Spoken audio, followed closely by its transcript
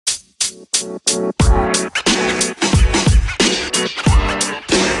Welcome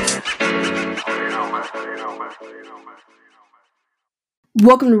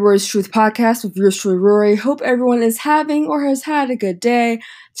to Rory's Truth Podcast with yours truly, Rory. Hope everyone is having or has had a good day.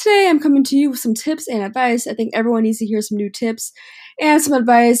 Today I'm coming to you with some tips and advice. I think everyone needs to hear some new tips and some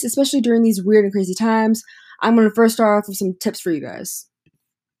advice, especially during these weird and crazy times. I'm going to first start off with some tips for you guys.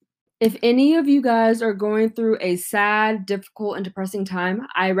 If any of you guys are going through a sad, difficult, and depressing time,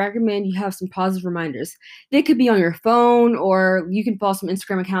 I recommend you have some positive reminders. They could be on your phone, or you can follow some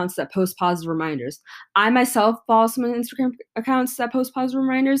Instagram accounts that post positive reminders. I myself follow some Instagram accounts that post positive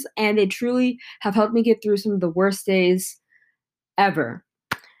reminders, and they truly have helped me get through some of the worst days ever.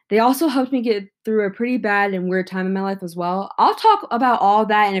 They also helped me get through a pretty bad and weird time in my life as well. I'll talk about all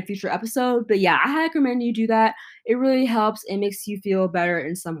that in a future episode, but yeah, I recommend you do that. It really helps and makes you feel better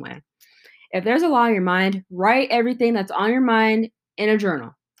in some way. If there's a lot on your mind, write everything that's on your mind in a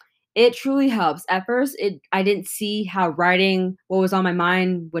journal. It truly helps. At first, I didn't see how writing what was on my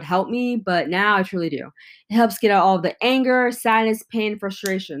mind would help me, but now I truly do. It helps get out all of the anger, sadness, pain,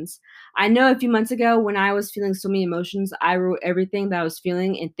 frustrations. I know a few months ago when I was feeling so many emotions, I wrote everything that I was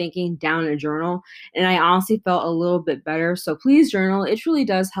feeling and thinking down in a journal, and I honestly felt a little bit better. So please journal. It truly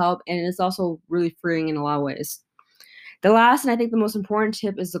does help, and it's also really freeing in a lot of ways. The last and I think the most important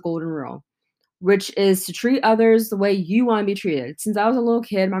tip is the golden rule, which is to treat others the way you want to be treated. Since I was a little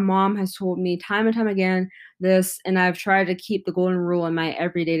kid, my mom has told me time and time again this, and I've tried to keep the golden rule in my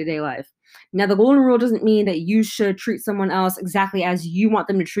every day-to-day life. Now, the golden rule doesn't mean that you should treat someone else exactly as you want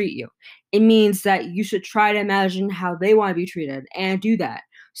them to treat you. It means that you should try to imagine how they want to be treated and do that.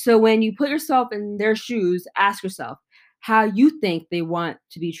 So when you put yourself in their shoes, ask yourself how you think they want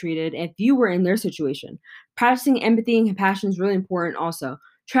to be treated if you were in their situation. Practicing empathy and compassion is really important also.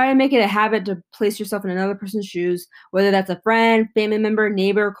 Try to make it a habit to place yourself in another person's shoes, whether that's a friend, family member,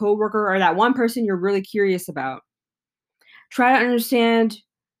 neighbor, coworker, or that one person you're really curious about. Try to understand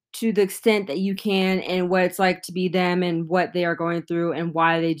to the extent that you can and what it's like to be them and what they are going through and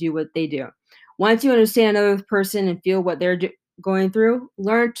why they do what they do. Once you understand another person and feel what they're going through,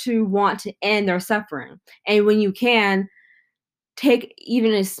 learn to want to end their suffering. And when you can, take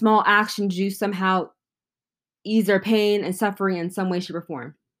even a small action to somehow ease their pain and suffering in some way, shape, or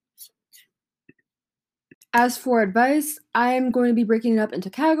form. As for advice, I am going to be breaking it up into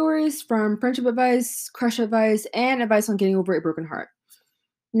categories from friendship advice, crush advice, and advice on getting over a broken heart.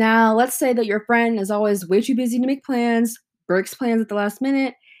 Now, let's say that your friend is always way too busy to make plans, breaks plans at the last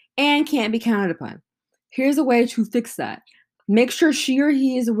minute, and can't be counted upon. Here's a way to fix that. Make sure she or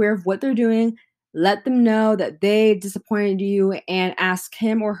he is aware of what they're doing, let them know that they disappointed you, and ask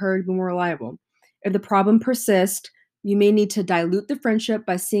him or her to be more reliable. If the problem persists, you may need to dilute the friendship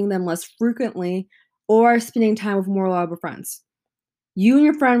by seeing them less frequently or spending time with more reliable friends. You and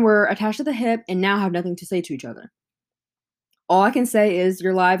your friend were attached at the hip and now have nothing to say to each other. All I can say is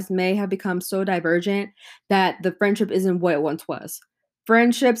your lives may have become so divergent that the friendship isn't what it once was.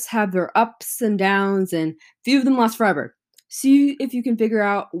 Friendships have their ups and downs, and few of them last forever. See if you can figure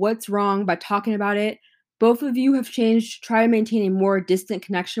out what's wrong by talking about it. Both of you have changed. Try to maintain a more distant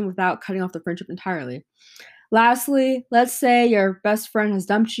connection without cutting off the friendship entirely. Lastly, let's say your best friend has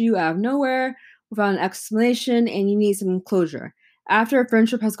dumped you out of nowhere without an explanation and you need some closure. After a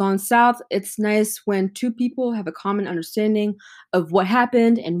friendship has gone south, it's nice when two people have a common understanding of what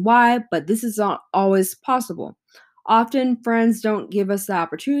happened and why, but this is not always possible. Often, friends don't give us the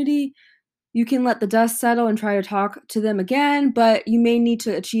opportunity. You can let the dust settle and try to talk to them again, but you may need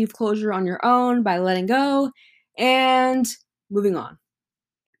to achieve closure on your own by letting go and moving on.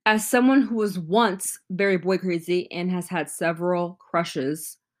 As someone who was once very boy crazy and has had several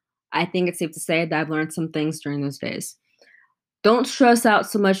crushes, I think it's safe to say that I've learned some things during those days. Don't stress out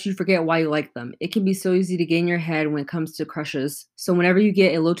so much you forget why you like them. It can be so easy to get in your head when it comes to crushes. So whenever you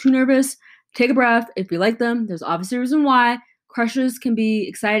get a little too nervous, take a breath. If you like them, there's obviously a reason why. Crushes can be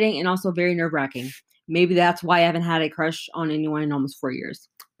exciting and also very nerve-wracking. Maybe that's why I haven't had a crush on anyone in almost 4 years.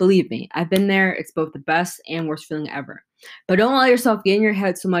 Believe me, I've been there. It's both the best and worst feeling ever. But don't let yourself get in your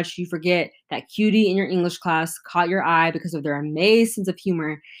head so much you forget that cutie in your English class caught your eye because of their amazing sense of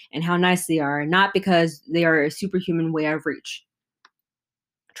humor and how nice they are, not because they are a superhuman way out of reach.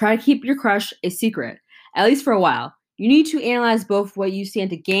 Try to keep your crush a secret, at least for a while. You need to analyze both what you stand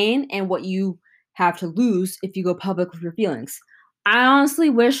to gain and what you have to lose if you go public with your feelings. I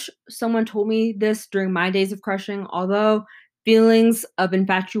honestly wish someone told me this during my days of crushing. Although feelings of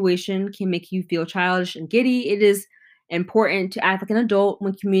infatuation can make you feel childish and giddy, it is important to act like an adult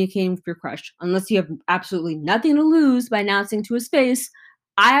when communicating with your crush. Unless you have absolutely nothing to lose by announcing to his face,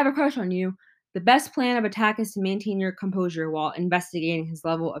 I have a crush on you. The best plan of attack is to maintain your composure while investigating his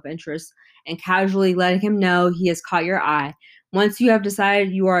level of interest and casually letting him know he has caught your eye. Once you have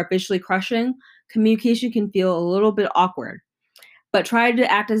decided you are officially crushing, communication can feel a little bit awkward, but try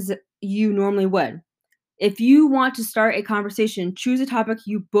to act as you normally would. If you want to start a conversation, choose a topic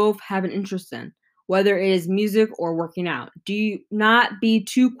you both have an interest in, whether it is music or working out. Do not be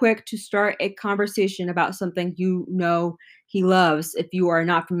too quick to start a conversation about something you know he loves if you are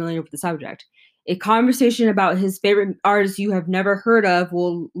not familiar with the subject. A conversation about his favorite artist you have never heard of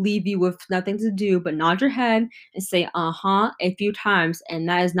will leave you with nothing to do but nod your head and say uh-huh a few times, and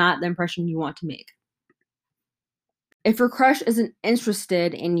that is not the impression you want to make. If your crush isn't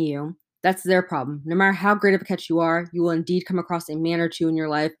interested in you, that's their problem. No matter how great of a catch you are, you will indeed come across a man or two in your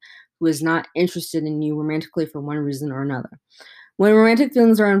life who is not interested in you romantically for one reason or another. When romantic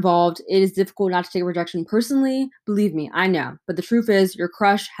feelings are involved, it is difficult not to take rejection personally. Believe me, I know. But the truth is, your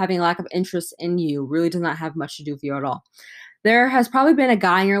crush having a lack of interest in you really does not have much to do with you at all. There has probably been a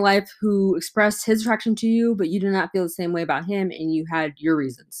guy in your life who expressed his attraction to you, but you do not feel the same way about him, and you had your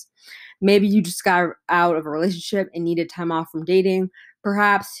reasons. Maybe you just got out of a relationship and needed time off from dating.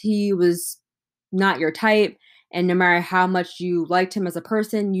 Perhaps he was not your type, and no matter how much you liked him as a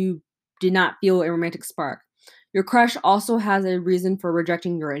person, you did not feel a romantic spark. Your crush also has a reason for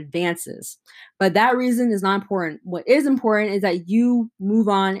rejecting your advances, but that reason is not important. What is important is that you move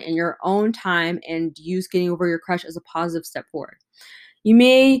on in your own time and use getting over your crush as a positive step forward. You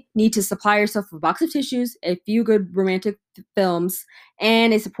may need to supply yourself with a box of tissues, a few good romantic films,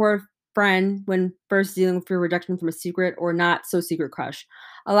 and a supportive friend when first dealing with your rejection from a secret or not so secret crush.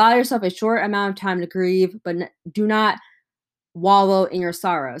 Allow yourself a short amount of time to grieve, but do not wallow in your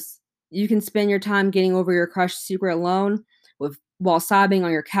sorrows. You can spend your time getting over your crush secret alone while sobbing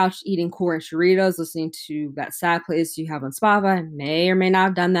on your couch eating Cool Ranch Doritos, listening to that sad playlist you have on Spotify. May or may not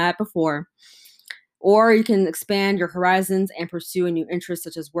have done that before. Or you can expand your horizons and pursue a new interest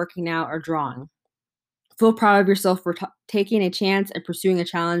such as working out or drawing. Feel proud of yourself for taking a chance and pursuing a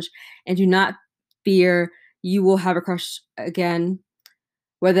challenge, and do not fear you will have a crush again,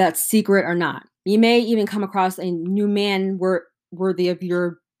 whether that's secret or not. You may even come across a new man worthy of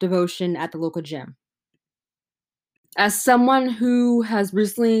your devotion at the local gym. As someone who has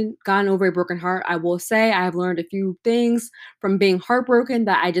recently gotten over a broken heart, I will say I have learned a few things from being heartbroken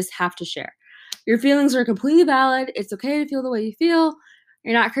that I just have to share. Your feelings are completely valid. It's okay to feel the way you feel.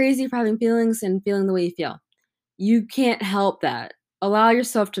 You're not crazy for having feelings and feeling the way you feel. You can't help that. Allow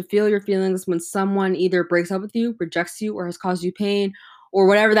yourself to feel your feelings when someone either breaks up with you, rejects you, or has caused you pain, or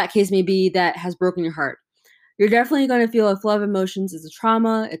whatever that case may be that has broken your heart. You're definitely going to feel a flood of emotions. It's a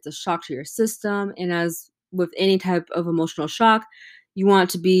trauma, it's a shock to your system, and as with any type of emotional shock, you want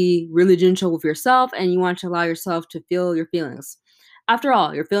to be really gentle with yourself and you want to allow yourself to feel your feelings. After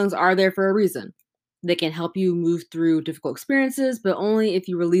all, your feelings are there for a reason. They can help you move through difficult experiences, but only if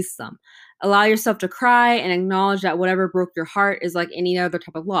you release them. Allow yourself to cry and acknowledge that whatever broke your heart is like any other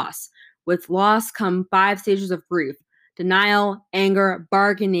type of loss. With loss come 5 stages of grief: denial, anger,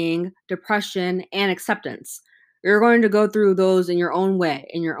 bargaining, depression, and acceptance. You're going to go through those in your own way,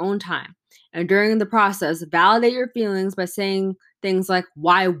 in your own time. And during the process, validate your feelings by saying things like,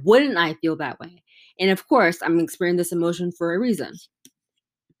 why wouldn't I feel that way? And of course, I'm experiencing this emotion for a reason.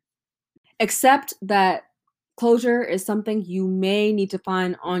 Accept that closure is something you may need to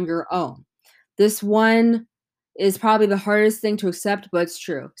find on your own. This one is probably the hardest thing to accept, but it's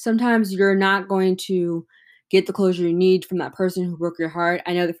true. Sometimes you're not going to get the closure you need from that person who broke your heart.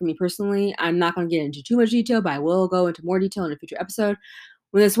 I know that for me personally, I'm not going to get into too much detail, but I will go into more detail in a future episode.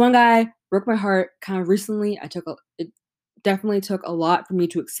 When this one guy broke my heart kind of recently, it definitely took a lot for me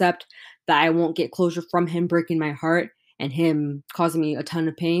to accept that I won't get closure from him breaking my heart and him causing me a ton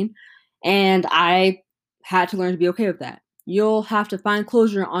of pain. And I had to learn to be okay with that. You'll have to find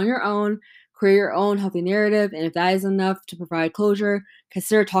closure on your own, create your own healthy narrative, and if that is enough to provide closure,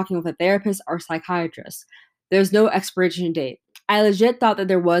 consider talking with a therapist or psychiatrist. There's no expiration date. I legit thought that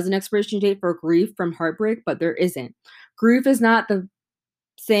there was an expiration date for grief from heartbreak, but there isn't. Grief is not the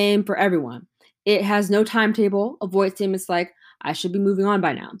same for everyone. It has no timetable. Avoid statements like, I should be moving on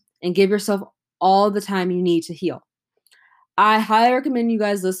by now, and give yourself all the time you need to heal. I highly recommend you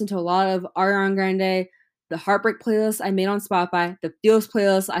guys listen to a lot of Ariana Grande, the Heartbreak playlist I made on Spotify, the Feels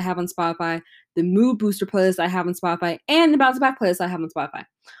playlist I have on Spotify, the Mood Booster playlist I have on Spotify, and the Bounce Back playlist I have on Spotify.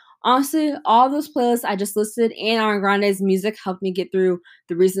 Honestly, all those playlists I just listed and Ariana Grande's music helped me get through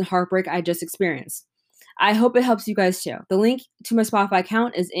the recent heartbreak I just experienced. I hope it helps you guys too. The link to my Spotify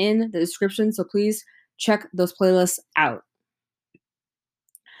account is in the description, so please check those playlists out.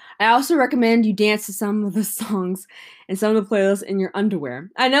 I also recommend you dance to some of the songs and some of the playlists in your underwear.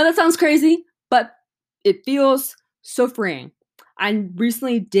 I know that sounds crazy, it feels so freeing. I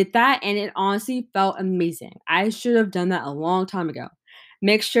recently did that and it honestly felt amazing. I should have done that a long time ago.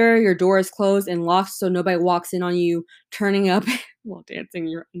 Make sure your door is closed and locked so nobody walks in on you turning up while dancing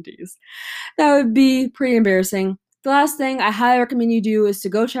in your undies. That would be pretty embarrassing. The last thing I highly recommend you do is to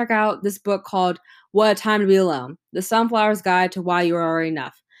go check out this book called What a Time to Be Alone: The Sunflower's Guide to Why You Are Already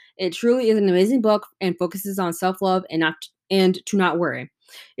Enough. It truly is an amazing book and focuses on self-love and to not worry.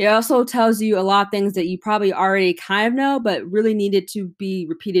 It also tells you a lot of things that you probably already kind of know, but really needed to be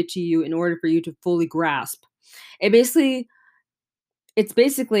repeated to you in order for you to fully grasp. It basically it's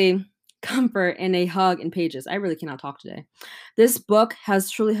basically comfort in a hug in pages. I really cannot talk today. This book has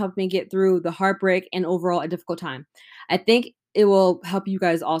truly helped me get through the heartbreak and overall a difficult time. I think it will help you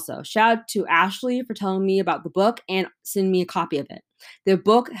guys also. Shout out to Ashley for telling me about the book and sending me a copy of it. The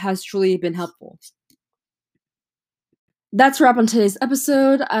book has truly been helpful. That's a wrap on today's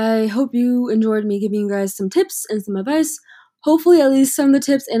episode. I hope you enjoyed me giving you guys some tips and some advice. Hopefully, at least some of the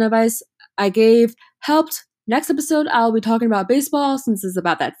tips and advice I gave helped. Next episode, I'll be talking about baseball since it's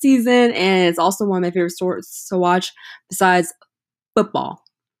about that season, and it's also one of my favorite sports to watch besides football.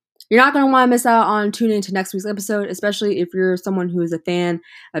 You're not going to want to miss out on tuning into next week's episode, especially if you're someone who is a fan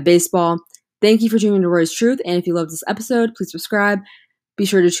of baseball. Thank you for tuning into Roy's Truth, and if you love this episode, please subscribe. Be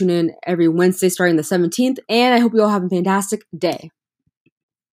sure to tune in every Wednesday starting the 17th, and I hope you all have a fantastic day.